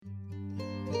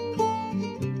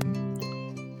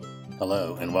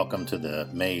Hello, and welcome to the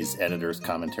Mays Editor's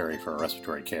Commentary for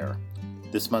Respiratory Care.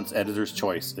 This month's Editor's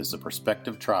Choice is the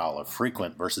prospective trial of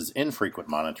frequent versus infrequent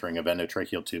monitoring of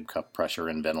endotracheal tube cuff pressure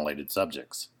in ventilated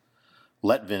subjects.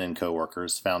 Letvin and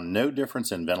co-workers found no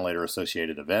difference in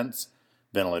ventilator-associated events,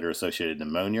 ventilator-associated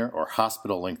pneumonia, or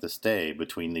hospital length of stay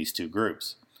between these two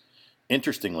groups.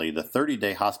 Interestingly, the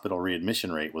 30-day hospital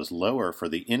readmission rate was lower for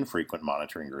the infrequent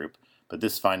monitoring group, but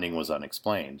this finding was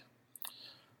unexplained.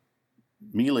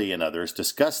 Mealy and others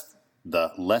discussed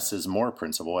the less is more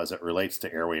principle as it relates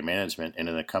to airway management in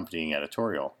an accompanying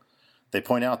editorial. They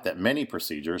point out that many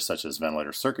procedures, such as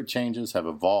ventilator circuit changes, have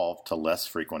evolved to less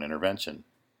frequent intervention.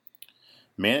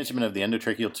 Management of the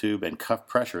endotracheal tube and cuff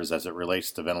pressures as it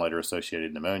relates to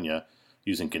ventilator-associated pneumonia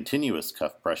using continuous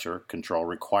cuff pressure control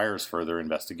requires further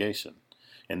investigation.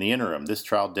 In the interim, this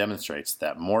trial demonstrates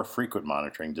that more frequent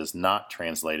monitoring does not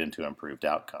translate into improved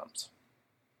outcomes.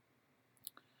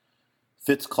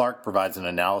 Fitz-Clark provides an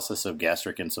analysis of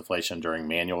gastric insufflation during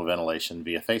manual ventilation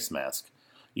via face mask.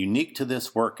 Unique to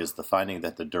this work is the finding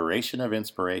that the duration of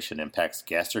inspiration impacts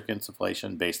gastric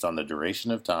insufflation based on the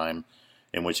duration of time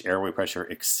in which airway pressure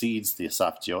exceeds the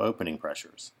esophageal opening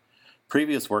pressures.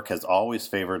 Previous work has always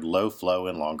favored low flow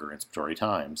and longer inspiratory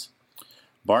times.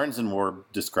 Barnes and Warb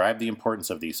describe the importance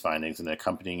of these findings in an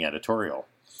accompanying editorial.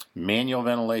 Manual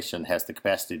ventilation has the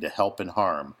capacity to help and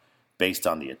harm based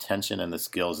on the attention and the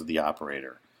skills of the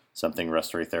operator, something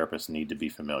respiratory therapists need to be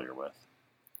familiar with.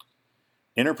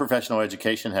 Interprofessional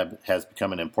education has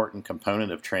become an important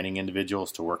component of training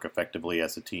individuals to work effectively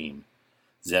as a team.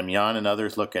 Zemyan and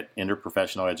others look at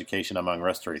interprofessional education among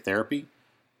respiratory therapy,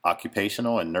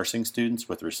 occupational, and nursing students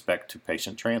with respect to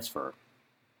patient transfer.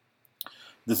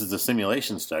 This is a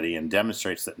simulation study and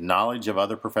demonstrates that knowledge of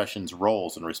other professions'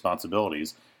 roles and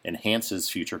responsibilities enhances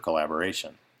future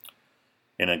collaboration.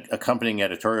 In an accompanying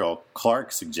editorial,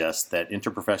 Clark suggests that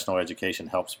interprofessional education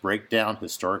helps break down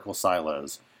historical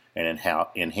silos and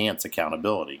enhance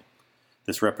accountability.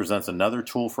 This represents another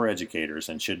tool for educators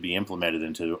and should be implemented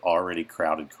into already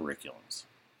crowded curriculums.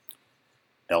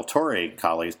 El Torre and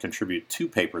colleagues contribute 2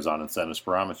 papers on incentive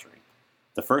spirometry.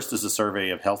 The first is a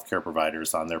survey of healthcare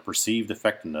providers on their perceived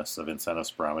effectiveness of incentive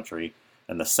spirometry,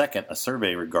 and the second a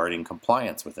survey regarding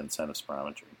compliance with incentive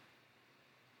spirometry.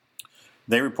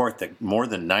 They report that more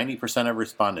than 90% of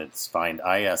respondents find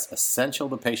IS essential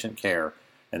to patient care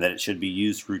and that it should be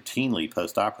used routinely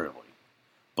postoperatively.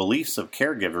 Beliefs of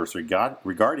caregivers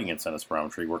regarding incentive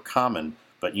spirometry were common,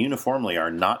 but uniformly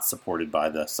are not supported by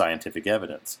the scientific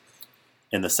evidence.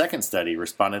 In the second study,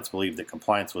 respondents believed that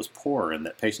compliance was poor and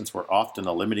that patients were often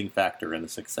a limiting factor in the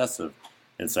success of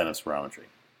incentive spirometry.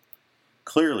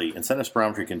 Clearly, incentive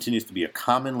spirometry continues to be a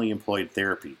commonly employed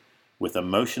therapy with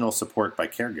emotional support by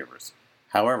caregivers.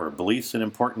 However, beliefs in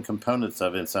important components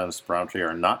of incentive spirometry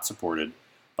are not supported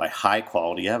by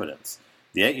high-quality evidence.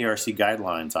 The AERC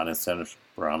guidelines on incentive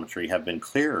spirometry have been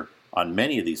clear on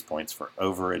many of these points for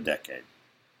over a decade.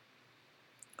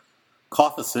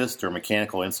 Cough assist or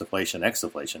mechanical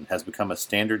insufflation-exsufflation has become a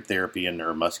standard therapy in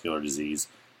neuromuscular disease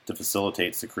to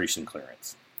facilitate secretion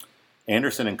clearance.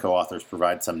 Anderson and co-authors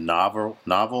provide some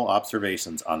novel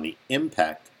observations on the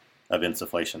impact of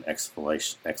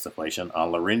insufflation-exsufflation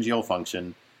on laryngeal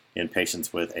function in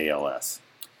patients with ALS.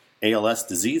 ALS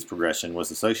disease progression was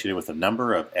associated with a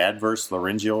number of adverse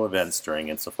laryngeal events during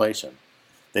insufflation.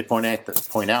 They point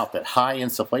out that high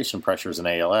insufflation pressures in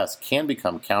ALS can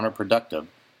become counterproductive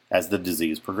as the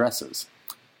disease progresses.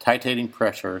 Titrating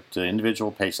pressure to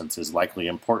individual patients is likely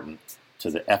important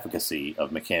to the efficacy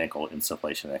of mechanical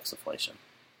insufflation-exsufflation.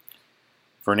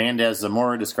 Fernandez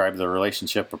Zamora described the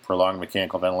relationship of prolonged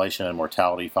mechanical ventilation and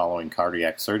mortality following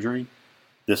cardiac surgery.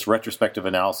 This retrospective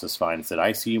analysis finds that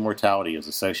ICU mortality is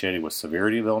associated with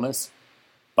severity of illness,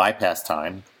 bypass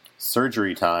time,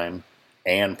 surgery time,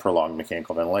 and prolonged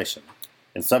mechanical ventilation.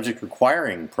 In subjects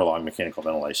requiring prolonged mechanical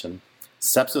ventilation,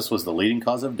 sepsis was the leading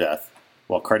cause of death,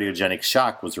 while cardiogenic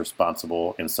shock was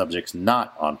responsible in subjects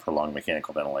not on prolonged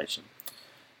mechanical ventilation.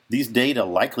 These data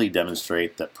likely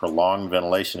demonstrate that prolonged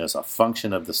ventilation is a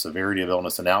function of the severity of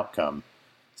illness and outcome.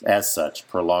 As such,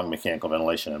 prolonged mechanical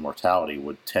ventilation and mortality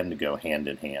would tend to go hand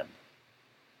in hand.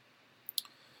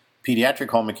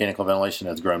 Pediatric home mechanical ventilation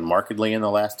has grown markedly in the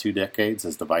last 2 decades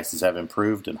as devices have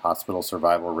improved and hospital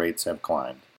survival rates have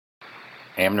climbed.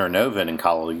 Amner Novin and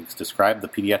colleagues described the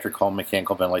pediatric home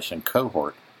mechanical ventilation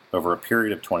cohort over a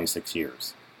period of 26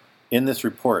 years. In this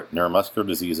report, neuromuscular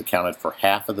disease accounted for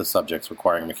half of the subjects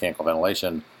requiring mechanical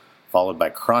ventilation, followed by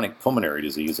chronic pulmonary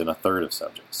disease in a third of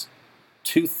subjects.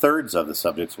 2/3 of the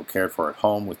subjects were cared for at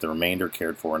home, with the remainder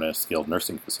cared for in a skilled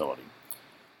nursing facility.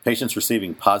 Patients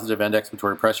receiving positive end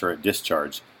expiratory pressure at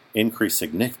discharge increased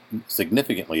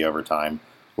significantly over time,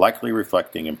 likely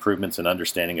reflecting improvements in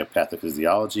understanding of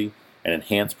pathophysiology and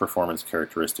enhanced performance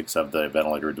characteristics of the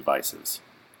ventilator devices.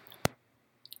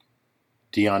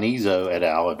 Dioniso et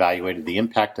al. Evaluated the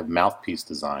impact of mouthpiece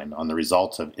design on the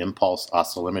results of impulse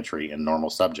oscillometry in normal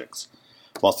subjects.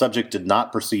 While subjects did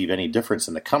not perceive any difference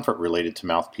in the comfort related to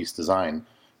mouthpiece design,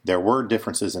 there were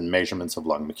differences in measurements of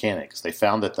lung mechanics. They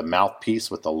found that the mouthpiece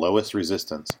with the lowest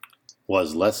resistance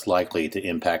was less likely to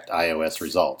impact IOS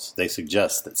results. They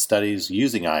suggest that studies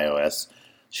using IOS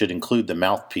should include the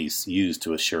mouthpiece used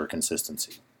to assure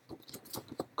consistency.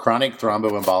 Chronic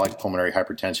thromboembolic pulmonary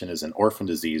hypertension is an orphan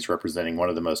disease representing one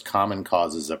of the most common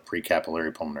causes of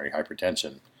precapillary pulmonary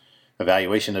hypertension.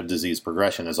 Evaluation of disease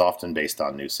progression is often based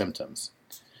on new symptoms.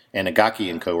 Anagaki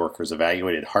and coworkers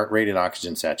evaluated heart rate and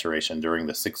oxygen saturation during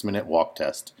the 6-minute walk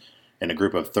test in a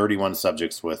group of 31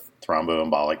 subjects with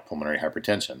thromboembolic pulmonary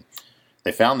hypertension.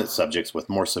 They found that subjects with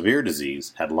more severe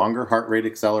disease had longer heart rate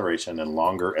acceleration and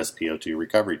longer SpO2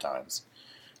 recovery times.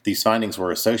 These findings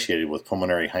were associated with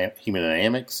pulmonary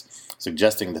hemodynamics,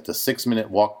 suggesting that the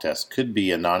 6-minute walk test could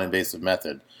be a non-invasive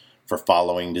method for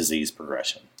following disease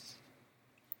progression.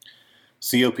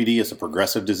 COPD is a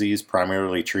progressive disease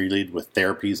primarily treated with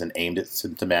therapies and aimed at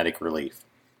symptomatic relief.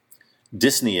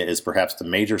 Dyspnea is perhaps the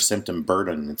major symptom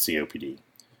burden in COPD.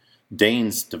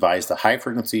 Danes devised a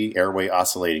high-frequency airway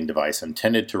oscillating device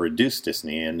intended to reduce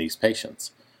dyspnea in these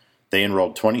patients. They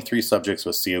enrolled 23 subjects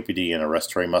with COPD in a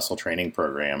respiratory muscle training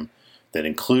program that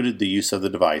included the use of the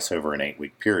device over an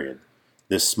 8-week period.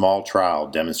 This small trial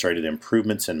demonstrated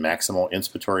improvements in maximal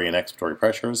inspiratory and expiratory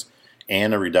pressures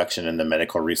and a reduction in the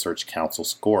Medical Research Council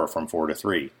score from 4 to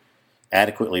 3.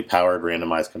 Adequately powered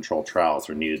randomized controlled trials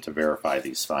are needed to verify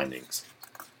these findings.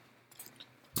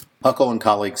 Huckel and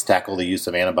colleagues tackle the use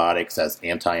of antibiotics as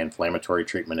anti-inflammatory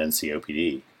treatment in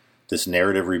COPD. This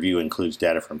narrative review includes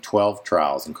data from 12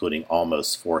 trials, including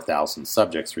almost 4,000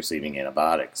 subjects receiving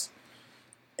antibiotics.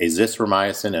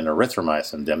 Azithromycin and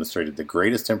erythromycin demonstrated the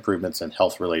greatest improvements in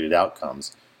health-related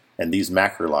outcomes, and these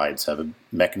macrolides have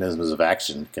mechanisms of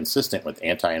action consistent with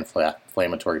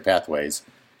anti-inflammatory pathways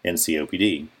in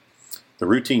COPD. The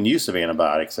routine use of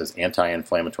antibiotics as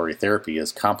anti-inflammatory therapy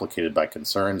is complicated by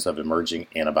concerns of emerging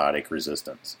antibiotic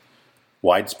resistance.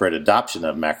 Widespread adoption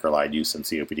of macrolide use in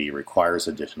COPD requires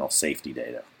additional safety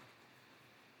data.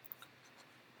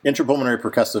 Intrapulmonary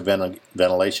percussive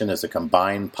ventilation is a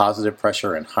combined positive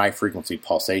pressure and high-frequency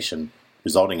pulsation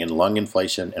resulting in lung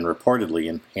inflation and reportedly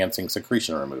enhancing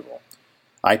secretion removal.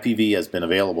 IPV has been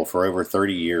available for over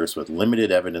 30 years with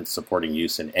limited evidence supporting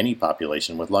use in any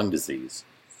population with lung disease.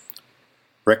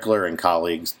 Reckler and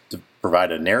colleagues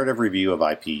provide a narrative review of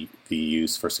IPV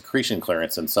use for secretion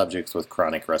clearance in subjects with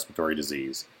chronic respiratory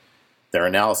disease. Their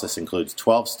analysis includes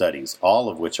 12 studies, all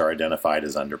of which are identified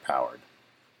as underpowered.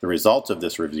 The results of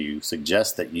this review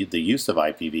suggest that the use of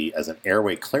IPV as an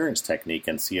airway clearance technique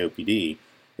in COPD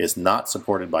is not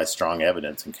supported by strong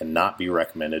evidence and cannot be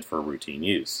recommended for routine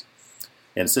use.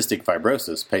 In cystic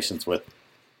fibrosis, patients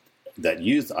that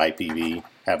use IPV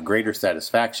have greater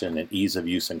satisfaction and ease of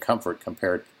use and comfort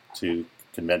compared to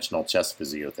conventional chest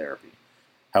physiotherapy.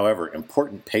 However,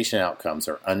 important patient outcomes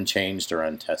are unchanged or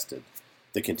untested.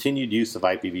 The continued use of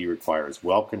IPV requires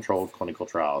well-controlled clinical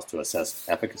trials to assess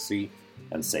efficacy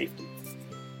and safety.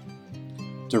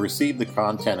 To receive the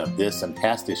content of this and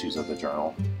past issues of the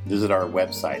journal, visit our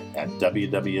website at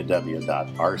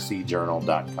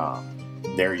www.rcjournal.com.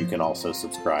 There you can also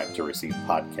subscribe to receive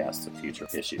podcasts of future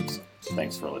issues.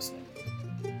 Thanks for listening.